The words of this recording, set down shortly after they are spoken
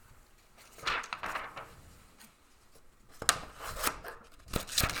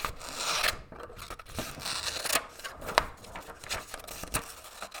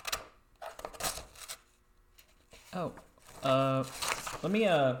let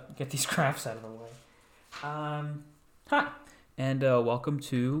me get these crafts out of the way. Hi, and welcome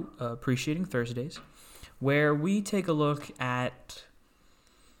to Appreciating Thursdays, where we take a look at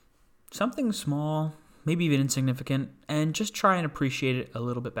something small, maybe even insignificant, and just try and appreciate it a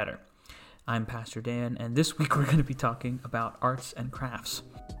little bit better. I'm Pastor Dan, and this week we're going to be talking about arts and crafts.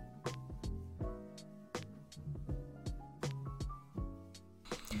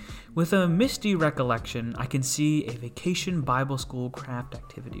 With a misty recollection, I can see a vacation Bible school craft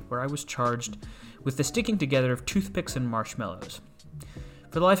activity where I was charged with the sticking together of toothpicks and marshmallows.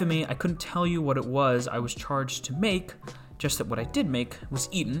 For the life of me, I couldn't tell you what it was I was charged to make, just that what I did make was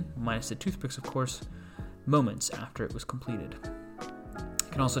eaten, minus the toothpicks of course, moments after it was completed.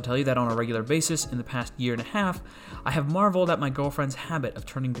 I can also tell you that on a regular basis in the past year and a half, I have marveled at my girlfriend's habit of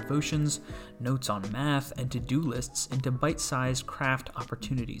turning devotions, notes on math, and to-do lists into bite-sized craft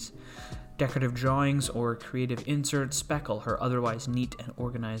opportunities. Decorative drawings or creative inserts speckle her otherwise neat and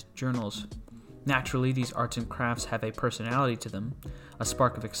organized journals. Naturally, these arts and crafts have a personality to them. A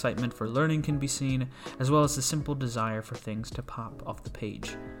spark of excitement for learning can be seen, as well as the simple desire for things to pop off the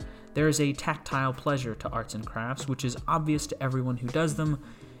page. There is a tactile pleasure to arts and crafts, which is obvious to everyone who does them,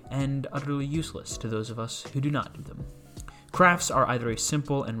 and utterly useless to those of us who do not do them. Crafts are either a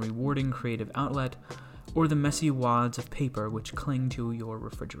simple and rewarding creative outlet, or the messy wads of paper which cling to your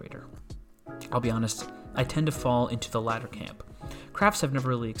refrigerator. I'll be honest, I tend to fall into the latter camp. Crafts have never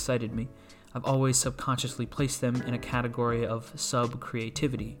really excited me. I've always subconsciously placed them in a category of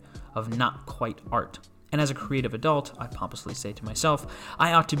sub-creativity, of not quite art. And as a creative adult, I pompously say to myself,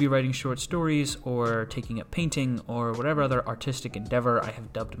 I ought to be writing short stories, or taking up painting, or whatever other artistic endeavor I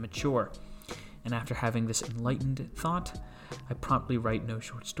have dubbed mature. And after having this enlightened thought, I promptly write no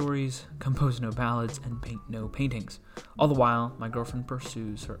short stories, compose no ballads, and paint no paintings. All the while, my girlfriend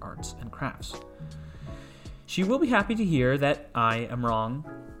pursues her arts and crafts. She will be happy to hear that I am wrong,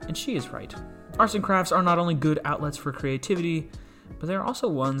 and she is right. Arts and crafts are not only good outlets for creativity, but they are also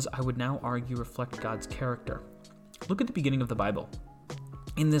ones I would now argue reflect God's character. Look at the beginning of the Bible.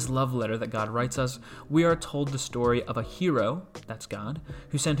 In this love letter that God writes us, we are told the story of a hero, that's God,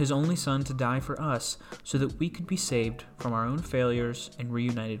 who sent his only son to die for us so that we could be saved from our own failures and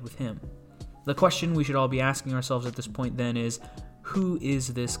reunited with him. The question we should all be asking ourselves at this point then is, who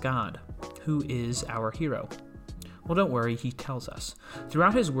is this God? Who is our hero? Well, don't worry, he tells us.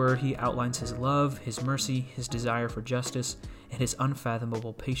 Throughout his word, he outlines his love, his mercy, his desire for justice, and his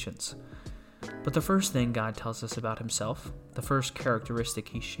unfathomable patience. But the first thing God tells us about himself, the first characteristic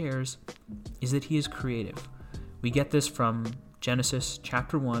he shares, is that he is creative. We get this from Genesis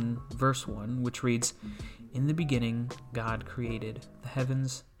chapter 1, verse 1, which reads, "In the beginning, God created the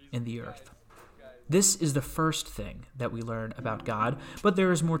heavens and the earth." This is the first thing that we learn about God, but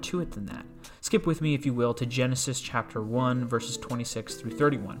there is more to it than that. Skip with me, if you will, to Genesis chapter 1, verses 26 through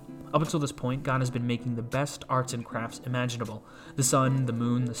 31. Up until this point, God has been making the best arts and crafts imaginable. The sun, the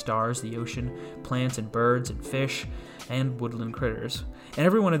moon, the stars, the ocean, plants and birds and fish, and woodland critters. And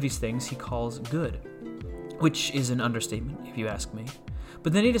every one of these things he calls good, which is an understatement, if you ask me.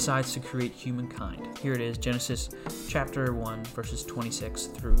 But then he decides to create humankind. Here it is, Genesis chapter 1, verses 26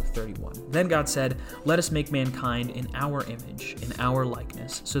 through 31. Then God said, "Let us make mankind in our image, in our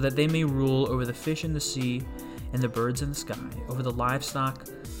likeness, so that they may rule over the fish in the sea and the birds in the sky, over the livestock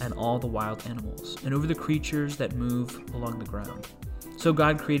and all the wild animals, and over the creatures that move along the ground." So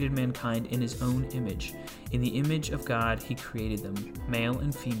God created mankind in his own image. In the image of God he created them. Male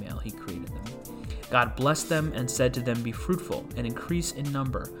and female he created them. God blessed them and said to them, "Be fruitful and increase in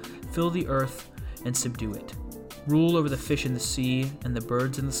number, fill the earth and subdue it. Rule over the fish in the sea and the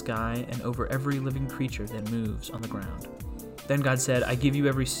birds in the sky and over every living creature that moves on the ground." Then God said, "I give you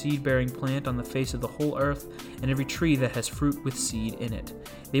every seed-bearing plant on the face of the whole earth and every tree that has fruit with seed in it.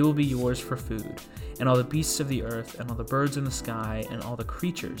 They will be yours for food. And all the beasts of the earth and all the birds in the sky and all the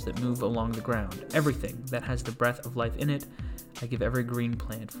creatures that move along the ground, everything that has the breath of life in it, I give every green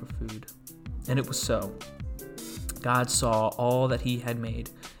plant for food." And it was so. God saw all that he had made,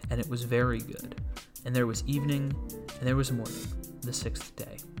 and it was very good. And there was evening, and there was morning, the sixth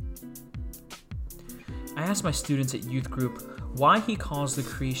day. I asked my students at youth group why he calls the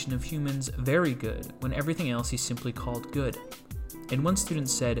creation of humans very good when everything else he simply called good. And one student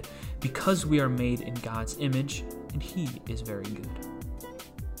said, "Because we are made in God's image, and he is very good."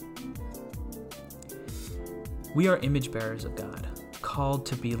 We are image bearers of God, called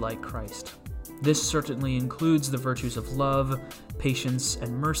to be like Christ. This certainly includes the virtues of love, patience,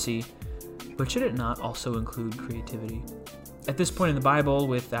 and mercy, but should it not also include creativity? At this point in the Bible,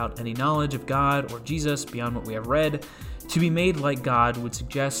 without any knowledge of God or Jesus beyond what we have read, to be made like God would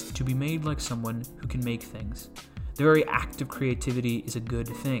suggest to be made like someone who can make things. The very act of creativity is a good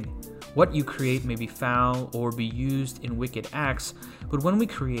thing. What you create may be foul or be used in wicked acts, but when we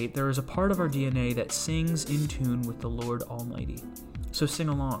create, there is a part of our DNA that sings in tune with the Lord Almighty. So sing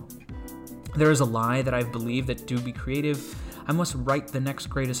along. There is a lie that I've believed that to be creative, I must write the next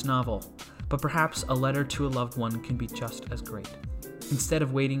greatest novel, but perhaps a letter to a loved one can be just as great. Instead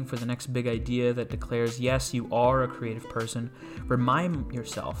of waiting for the next big idea that declares, yes, you are a creative person, remind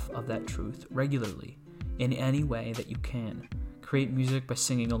yourself of that truth regularly, in any way that you can. Create music by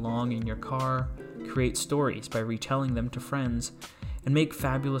singing along in your car, create stories by retelling them to friends, and make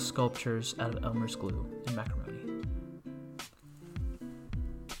fabulous sculptures out of Elmer's glue and macrame.